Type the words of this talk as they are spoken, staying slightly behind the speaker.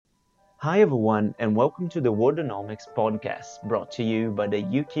Hi everyone, and welcome to the Worldonomics podcast brought to you by the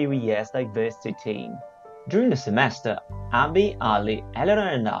UKVS Diversity team. During the semester, Abby, Ali, Eleanor,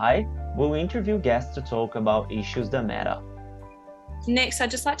 and I will interview guests to talk about issues that matter. Next, I'd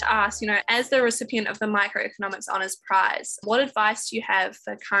just like to ask, as the recipient of the Microeconomics Honours Prize, what advice do you have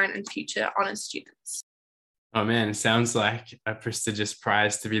for current and future honours students? Oh man, it sounds like a prestigious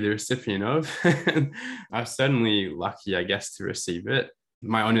prize to be the recipient of. I'm certainly lucky, I guess, to receive it.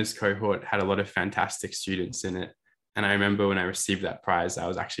 My honours cohort had a lot of fantastic students in it. And I remember when I received that prize, I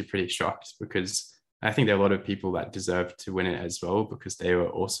was actually pretty shocked because I think there are a lot of people that deserve to win it as well because they were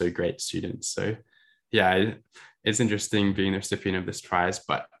also great students. So yeah, it's interesting being the recipient of this prize.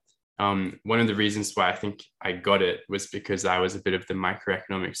 But one of the reasons why I think I got it was because I was a bit of the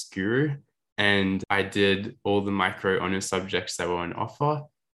microeconomics guru. And I did all the micro honors subjects that were on offer.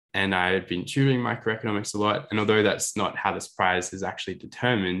 And I had been tutoring microeconomics a lot. And although that's not how this prize is actually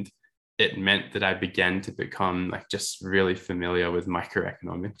determined, it meant that I began to become just really familiar with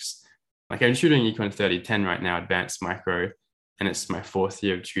microeconomics. I'm tutoring Econ 3010 right now, advanced micro, and it's my fourth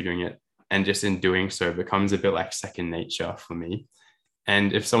year of tutoring it. And just in doing so, it becomes a bit like second nature for me.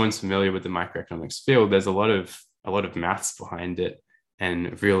 And if someone's familiar with the microeconomics field, there's a lot of maths behind it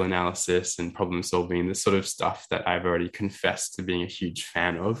and real analysis and problem solving, the sort of stuff that I've already confessed to being a huge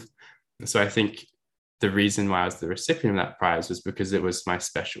fan of. So I think the reason why I was the recipient of that prize was because it was my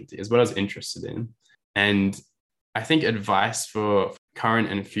specialty, is what I was interested in. And I think advice for current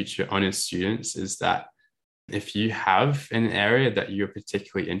and future honors students is that if you have an area that you're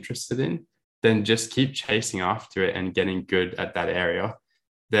particularly interested in, then just keep chasing after it and getting good at that area.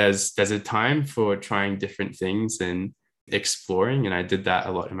 There's a time for trying different things and exploring, and I did that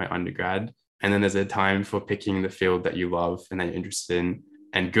a lot in my undergrad. And then there's a time for picking the field that you love and that you're interested in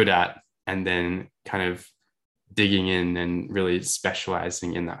and good at, and then kind of digging in and really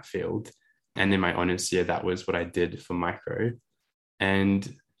specializing in that field. And in my honors year, that was what I did for micro.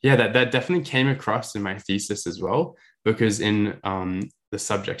 And yeah, that definitely came across in my thesis as well, because in the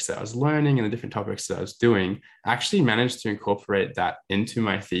subjects that I was learning and the different topics that I was doing, I actually managed to incorporate that into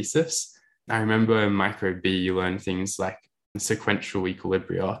my thesis. I remember in micro B, you learn things like sequential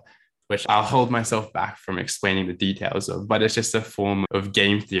equilibria, which I'll hold myself back from explaining the details of, but it's just a form of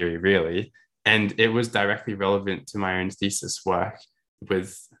game theory, really. And it was directly relevant to my own thesis work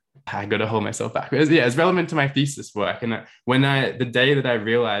I got to hold myself back. It's relevant to my thesis work. And the day that I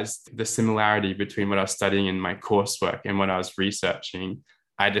realized the similarity between what I was studying in my coursework and what I was researching,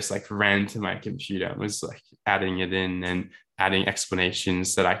 I just ran to my computer and was adding it in and adding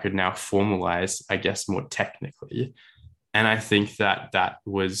explanations that I could now formalize, I guess, more technically. And I think that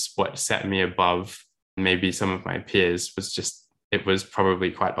was what set me above maybe some of my peers. It was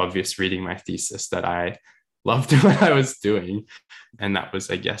probably quite obvious reading my thesis that I loved what I was doing. And that was,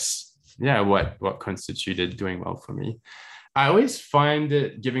 I guess, what constituted doing well for me. I always find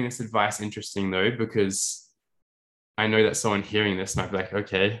it giving this advice interesting though, because I know that someone hearing this might be like,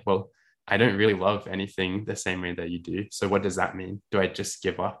 okay, well, I don't really love anything the same way that you do. So what does that mean? Do I just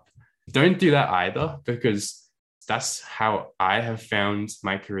give up? Don't do that either, because that's how I have found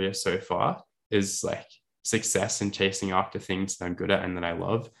my career so far, is success and chasing after things that I'm good at and that I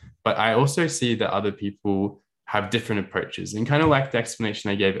love. But I also see that other people have different approaches, and kind of like the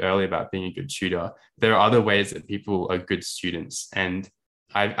explanation I gave earlier about being a good tutor, there are other ways that people are good students. And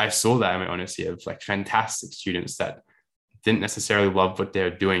I saw that in my honors year of fantastic students that didn't necessarily love what they were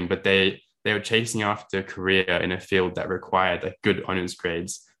doing, but they were chasing after a career in a field that required good honors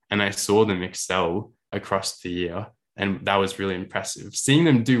grades. And I saw them excel across the year. And that was really impressive. Seeing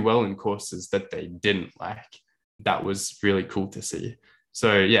them do well in courses that they didn't like, that was really cool to see.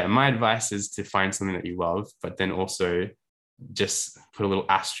 So yeah, my advice is to find something that you love, but then also just put a little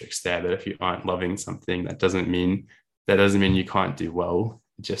asterisk there that if you aren't loving something, that doesn't mean you can't do well.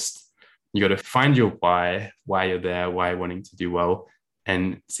 Just you got to find your why you're there, why you're wanting to do well,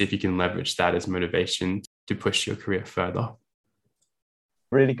 and see if you can leverage that as motivation to push your career further.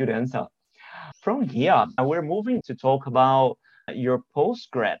 Really good answer. From here, we're moving to talk about your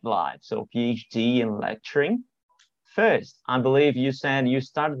postgrad life, so PhD and lecturing. First, I believe you said you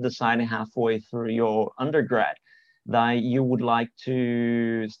started deciding halfway through your undergrad that you would like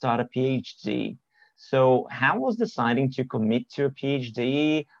to start a PhD. So how was deciding to commit to a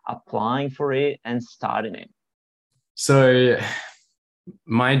PhD, applying for it, and starting it? So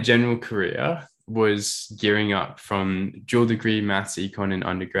my general career was gearing up from dual degree maths econ in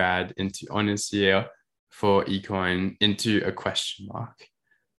undergrad into honors year for econ into a question mark.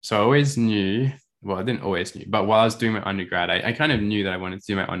 So I always knew, well, I didn't always knew, but while I was doing my undergrad, I kind of knew that I wanted to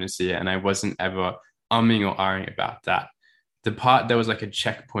do my honors year, and I wasn't ever umming or ahhing about that. The part that was like a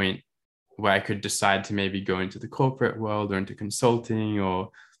checkpoint where I could decide to maybe go into the corporate world or into consulting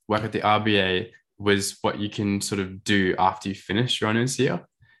or work at the RBA was what you can sort of do after you finish your honours year.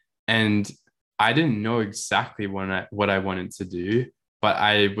 And I didn't know exactly what I wanted to do, but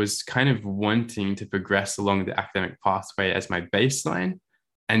I was kind of wanting to progress along the academic pathway as my baseline,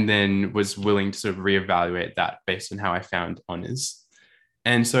 and then was willing to sort of reevaluate that based on how I found honours.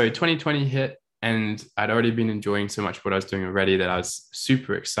 And so 2020 hit, and I'd already been enjoying so much what I was doing already that I was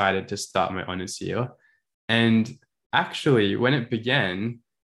super excited to start my honours year. And actually, when it began,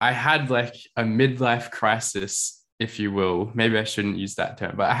 I had like a midlife crisis, if you will. Maybe I shouldn't use that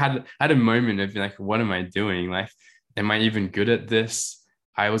term, but I had a moment of like, what am I doing? Like, am I even good at this?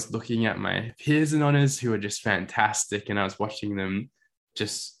 I was looking at my peers in honours who were just fantastic, and I was watching them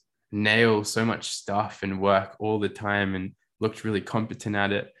just nail so much stuff and work all the time and looked really competent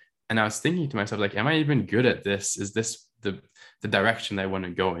at it. And I was thinking to myself, like, am I even good at this? Is this the direction I want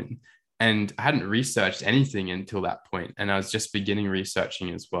to go in? And I hadn't researched anything until that point, and I was just beginning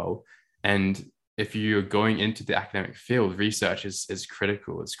researching as well. And if you're going into the academic field, research is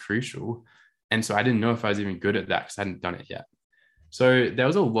critical, it's crucial. And so I didn't know if I was even good at that because I hadn't done it yet. So there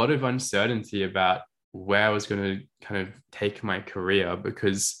was a lot of uncertainty about where I was going to kind of take my career,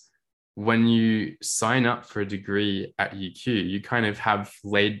 because when you sign up for a degree at UQ, you kind of have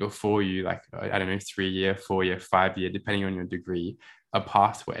laid before you, like, I don't know, 3-year, 4-year, 5-year, depending on your degree, a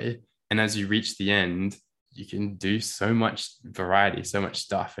pathway. And as you reach the end, you can do so much variety, so much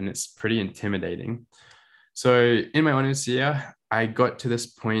stuff, and it's pretty intimidating. So in my honours year, I got to this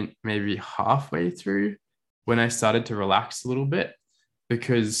point maybe halfway through when I started to relax a little bit,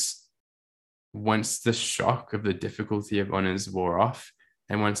 because once the shock of the difficulty of honours wore off,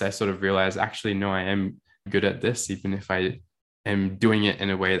 and once I sort of realized, actually, no, I am good at this, even if I am doing it in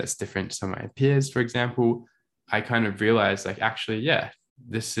a way that's different to some of my peers, for example, I kind of realized, like, actually, yeah,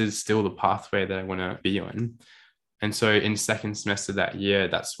 this is still the pathway that I want to be on. And so in second semester that year,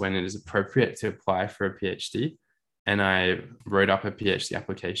 that's when it is appropriate to apply for a PhD. And I wrote up a PhD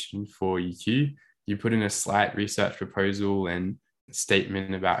application for UQ. You put in a slight research proposal and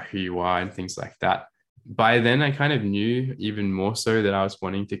statement about who you are and things like that. By then, I kind of knew even more so that I was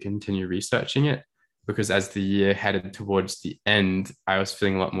wanting to continue researching it, because as the year headed towards the end, I was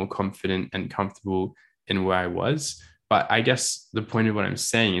feeling a lot more confident and comfortable in where I was. But I guess the point of what I'm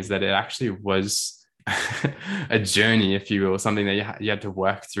saying is that it actually was a journey, if you will, something that you had to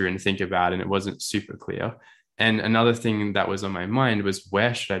work through and think about, and it wasn't super clear. And another thing that was on my mind was,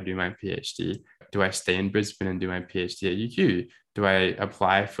 where should I do my PhD? Do I stay in Brisbane and do my PhD at UQ? Do I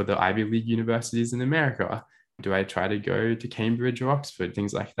apply for the Ivy League universities in America? Do I try to go to Cambridge or Oxford?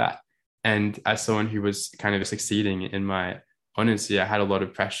 Things like that. And as someone who was kind of succeeding in my honours year, I had a lot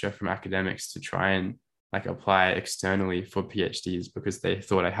of pressure from academics to try and like apply externally for PhDs, because they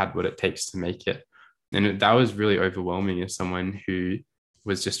thought I had what it takes to make it. And that was really overwhelming as someone who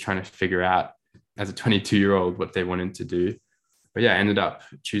was just trying to figure out as a 22-year-old what they wanted to do. But yeah, I ended up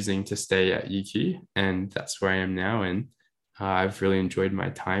choosing to stay at UQ, and that's where I am now. And I've really enjoyed my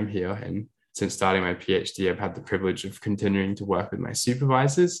time here. And since starting my PhD, I've had the privilege of continuing to work with my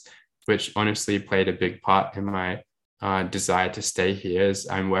supervisors, which honestly played a big part in my desire to stay here, as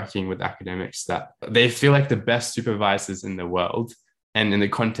I'm working with academics that they feel like the best supervisors in the world. And in the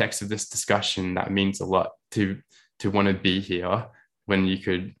context of this discussion, that means a lot to want to be here when you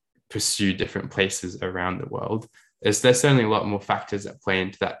could pursue different places around the world. There's certainly a lot more factors that play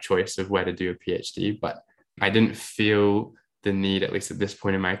into that choice of where to do a PhD, but I didn't feel the need, at least at this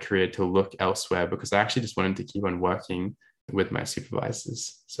point in my career, to look elsewhere, because I actually just wanted to keep on working with my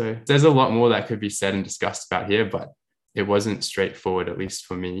supervisors. So there's a lot more that could be said and discussed about here, but it wasn't straightforward, at least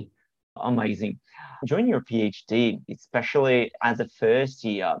for me. Amazing. During your PhD, especially as a first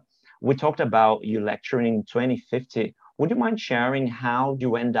year, we talked about you lecturing in 2050. Would you mind sharing how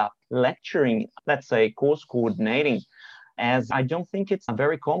you end up lecturing, let's say course coordinating, as I don't think it's a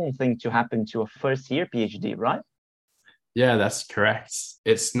very common thing to happen to a first year PhD, right? Yeah, that's correct.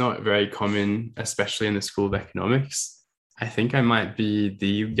 It's not very common, especially in the School of Economics. I think I might be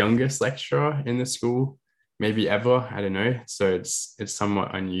the youngest lecturer in the school, maybe ever, I don't know. So it's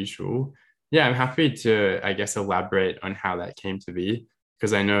somewhat unusual. Yeah, I'm happy to, I guess, elaborate on how that came to be,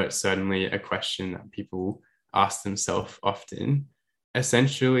 because I know it's certainly a question that people ask themselves often.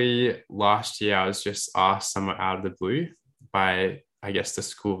 Essentially, last year, I was just asked somewhat out of the blue by, I guess, the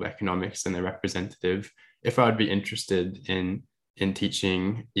School of Economics and their representative if I would be interested in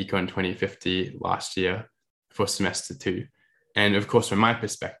teaching Econ 2050 last year for semester 2. And of course, from my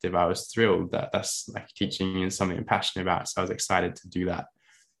perspective, I was thrilled that that's like teaching is something I'm passionate about. So I was excited to do that.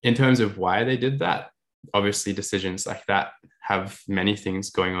 In terms of why they did that, obviously decisions like that have many things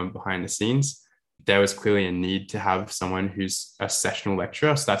going on behind the scenes, there was clearly a need to have someone who's a sessional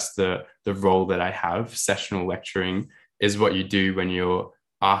lecturer. So that's the role that I have. Sessional lecturing is what you do when you're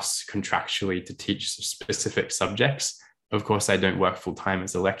asked contractually to teach specific subjects. Of course, I don't work full-time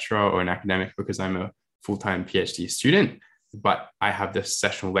as a lecturer or an academic because I'm a full-time PhD student, but I have this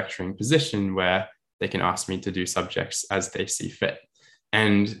sessional lecturing position where they can ask me to do subjects as they see fit.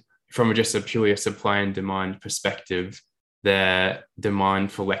 And from just a purely supply and demand perspective, their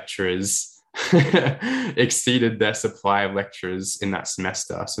demand for lecturers exceeded their supply of lecturers in that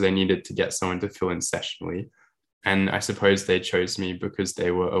semester. So they needed to get someone to fill in sessionally. And I suppose they chose me because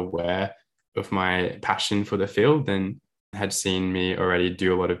they were aware of my passion for the field and had seen me already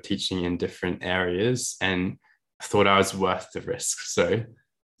do a lot of teaching in different areas and thought I was worth the risk. So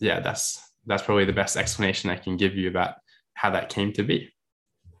yeah, that's probably the best explanation I can give you about how that came to be.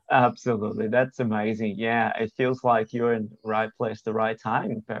 Absolutely. That's amazing. Yeah, it feels like you're in the right place, the right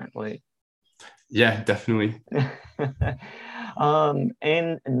time, apparently. Yeah, definitely.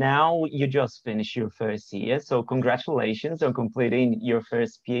 And now you just finished your first year. So congratulations on completing your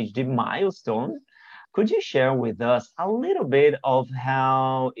first PhD milestone. Could you share with us a little bit of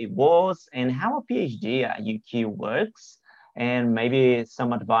how it was and how a PhD at UQ works? And maybe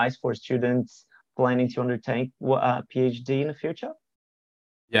some advice for students planning to undertake a PhD in the future?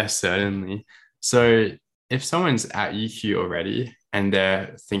 Yes, certainly. So if someone's at UQ already and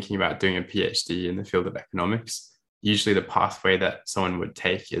they're thinking about doing a PhD in the field of economics, usually the pathway that someone would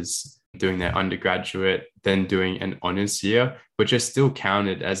take is doing their undergraduate, then doing an honors year, which is still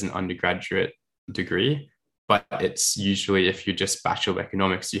counted as an undergraduate degree. But it's usually, if you're just Bachelor of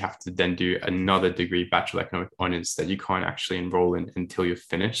Economics, you have to then do another degree, Bachelor of Economic Honors, that you can't actually enroll in until you've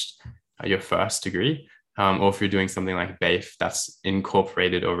finished your first degree. Or if you're doing something like BAFE, that's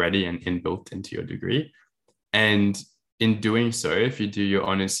incorporated already and inbuilt into your degree. And in doing so, if you do your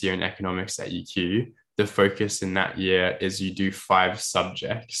honors year in economics at UQ, the focus in that year is you do 5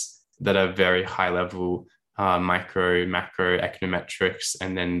 subjects that are very high level, micro, macro, econometrics,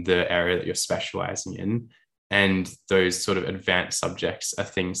 and then the area that you're specializing in. And those sort of advanced subjects are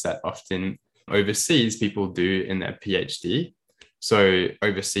things that often overseas people do in their PhD. So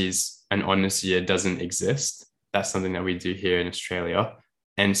overseas, an honors year doesn't exist. That's something that we do here in Australia.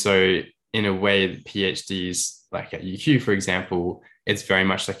 And so in a way, the PhDs, like at UQ, for example, it's very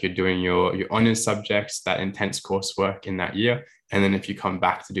much like you're doing your honors subjects, that intense coursework in that year. And then if you come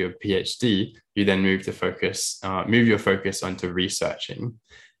back to do a PhD, you then move your focus onto researching.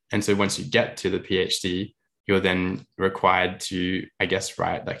 And so once you get to the PhD, you're then required to, I guess,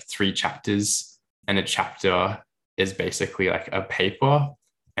 write like 3 chapters. And a chapter is basically like a paper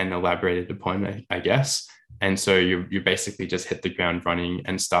and elaborated upon, I guess. And so you basically just hit the ground running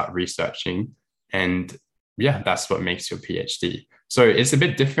and start researching. And yeah, that's what makes your PhD. So it's a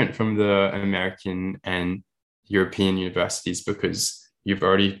bit different from the American and European universities because you've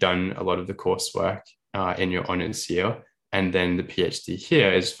already done a lot of the coursework in your honors year. And then the PhD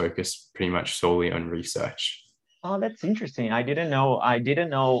here is focused pretty much solely on research. Oh, that's interesting. I didn't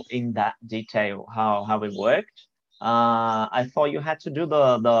know in that detail how it worked. I thought you had to do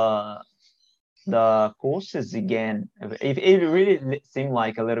the courses again. It really seemed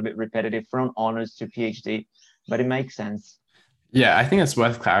like a little bit repetitive from honors to PhD, but it makes sense. Yeah, I think it's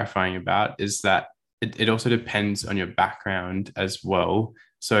worth clarifying about is that it also depends on your background as well.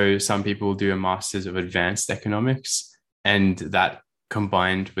 So some people do a master's of advanced economics, and that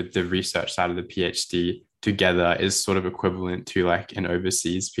combined with the research side of the PhD together is sort of equivalent to like an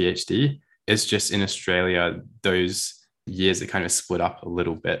overseas PhD. It's just in Australia, those years are kind of split up a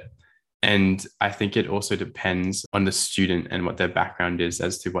little bit. And I think it also depends on the student and what their background is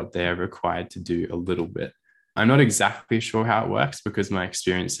as to what they're required to do a little bit. I'm not exactly sure how it works because my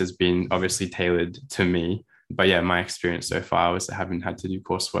experience has been obviously tailored to me. But yeah, my experience so far was I haven't had to do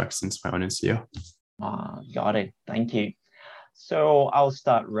coursework since my honors year. Got it. Thank you. So I'll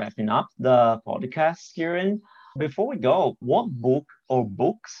start wrapping up the podcast, Kieran. Before we go, what book or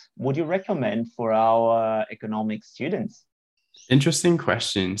books would you recommend for our economic students? Interesting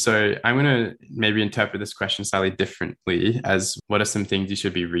question. So I'm going to maybe interpret this question slightly differently as what are some things you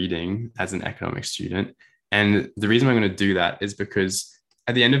should be reading as an economics student? And the reason I'm going to do that is because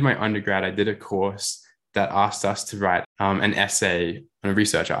at the end of my undergrad, I did a course that asked us to write an essay on a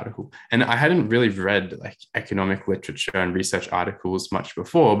research article. And I hadn't really read like economic literature and research articles much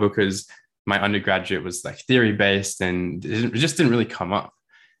before because my undergraduate was like theory based and it just didn't really come up.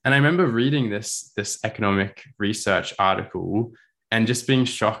 And I remember reading this economic research article and just being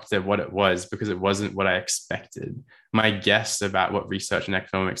shocked at what it was because it wasn't what I expected. My guess about what research in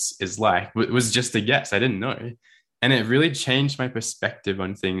economics is like was just a guess. I didn't know. And it really changed my perspective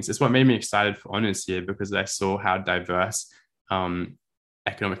on things. It's what made me excited for honors here, because I saw how diverse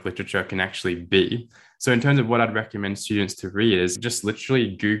economic literature can actually be. So in terms of what I'd recommend students to read is just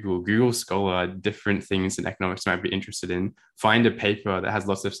literally Google Scholar, different things in economics you might be interested in, find a paper that has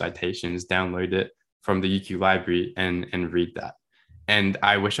lots of citations, download it from the UQ library and read that. And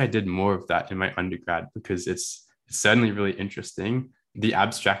I wish I did more of that in my undergrad, because it's certainly really interesting. The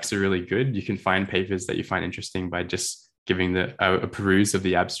abstracts are really good. You can find papers that you find interesting by just giving a peruse of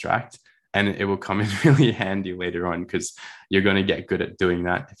the abstract, and it will come in really handy later on, because you're going to get good at doing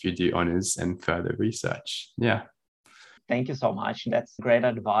that if you do honors and further research. Yeah. Thank you so much. That's great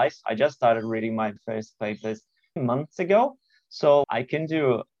advice. I just started reading my first papers months ago, so I can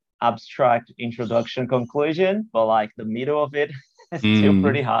do abstract introduction conclusion, but like the middle of it is still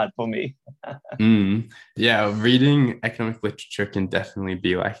pretty hard for me. Yeah, reading economic literature can definitely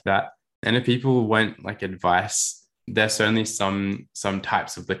be like that. And if people want like advice, there's certainly some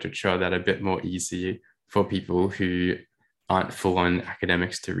types of literature that are a bit more easy for people who aren't full on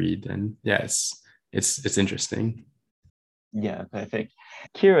academics to read. And yeah, it's interesting. Yeah, perfect.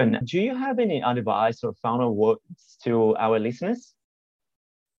 Kieran, do you have any advice or final words to our listeners?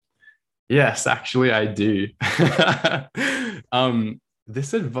 Yes, actually, I do.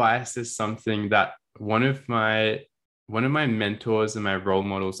 This advice is something that one of my mentors and my role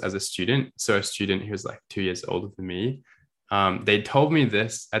models as a student, so a student who's like 2 years older than me, they told me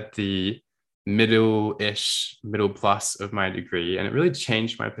this at the middle plus of my degree, and it really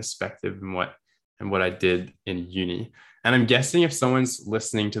changed my perspective and what I did in uni. And I'm guessing if someone's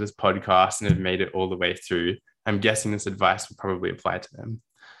listening to this podcast and have made it all the way through, I'm guessing this advice will probably apply to them.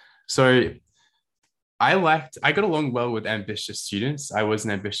 So I got along well with ambitious students. I was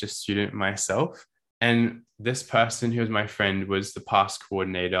an ambitious student myself. And this person who was my friend was the past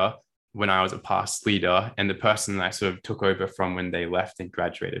coordinator when I was a past leader, and the person that I sort of took over from when they left and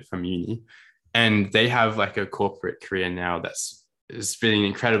graduated from uni. And they have like a corporate career now it's been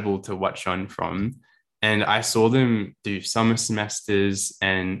incredible to watch on from. And I saw them do summer semesters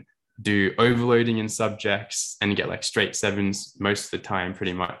and do overloading in subjects and get like straight sevens most of the time,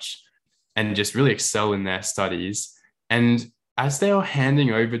 pretty much, and just really excel in their studies. And as they were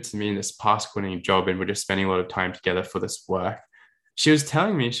handing over to me in this past coordinating job, and we're just spending a lot of time together for this work, she was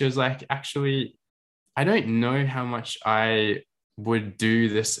telling me, she was like, actually, I don't know how much I would do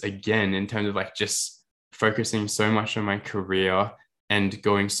this again in terms of like just focusing so much on my career and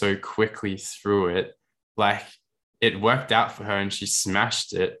going so quickly through it. Like, it worked out for her and she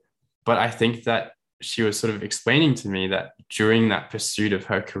smashed it. But I think that she was sort of explaining to me that during that pursuit of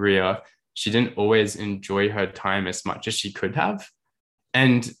her career, she didn't always enjoy her time as much as she could have.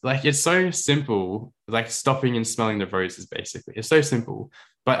 And like, it's so simple, like stopping and smelling the roses, basically. It's so simple.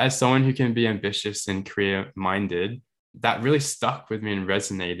 But as someone who can be ambitious and career minded, that really stuck with me and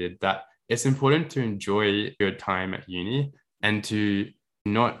resonated, that it's important to enjoy your time at uni and to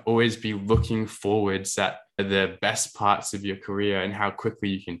not always be looking forwards at the best parts of your career and how quickly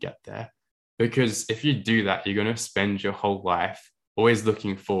you can get there. Because if you do that, you're going to spend your whole life always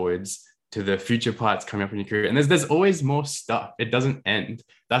looking forwards to the future parts coming up in your career. And there's always more stuff. It doesn't end.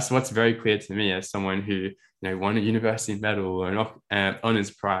 That's what's very clear to me as someone who, won a university medal or an honors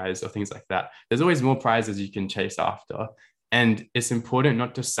prize or things like that. There's always more prizes you can chase after. And it's important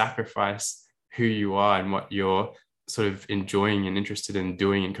not to sacrifice who you are and what you're sort of enjoying and interested in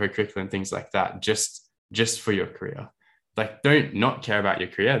doing in co-curricular and things like that, just for your career. Like, don't not care about your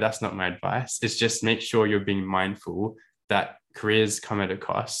career. That's not my advice. It's just make sure you're being mindful that careers come at a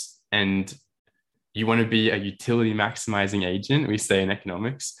cost, and you want to be a utility maximizing agent, we say in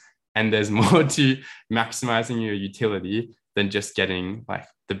economics. And there's more to maximizing your utility than just getting like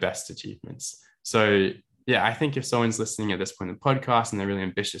the best achievements. So yeah, I think if someone's listening at this point in the podcast and they're a really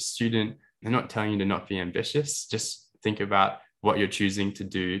ambitious student, they're not telling you to not be ambitious. Just think about what you're choosing to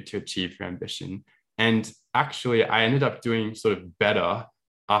do to achieve your ambition. And actually, I ended up doing sort of better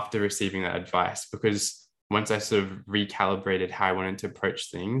after receiving that advice, because once I sort of recalibrated how I wanted to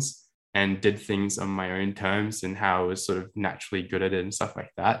approach things and did things on my own terms and how I was sort of naturally good at it and stuff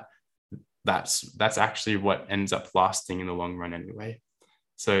like that, that's actually what ends up lasting in the long run anyway.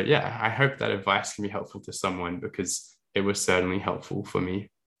 So yeah, I hope that advice can be helpful to someone, because it was certainly helpful for me.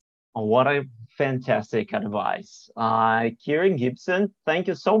 Oh, what a fantastic advice. Kieran Gibson, thank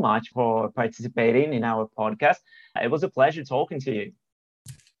you so much for participating in our podcast. It was a pleasure talking to you.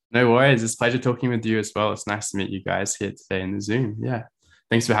 No worries. It's a pleasure talking with you as well. It's nice to meet you guys here today in the Zoom. Yeah.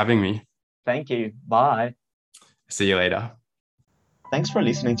 Thanks for having me. Thank you. Bye. See you later. Thanks for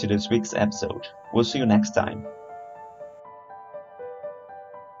listening to this week's episode. We'll see you next time.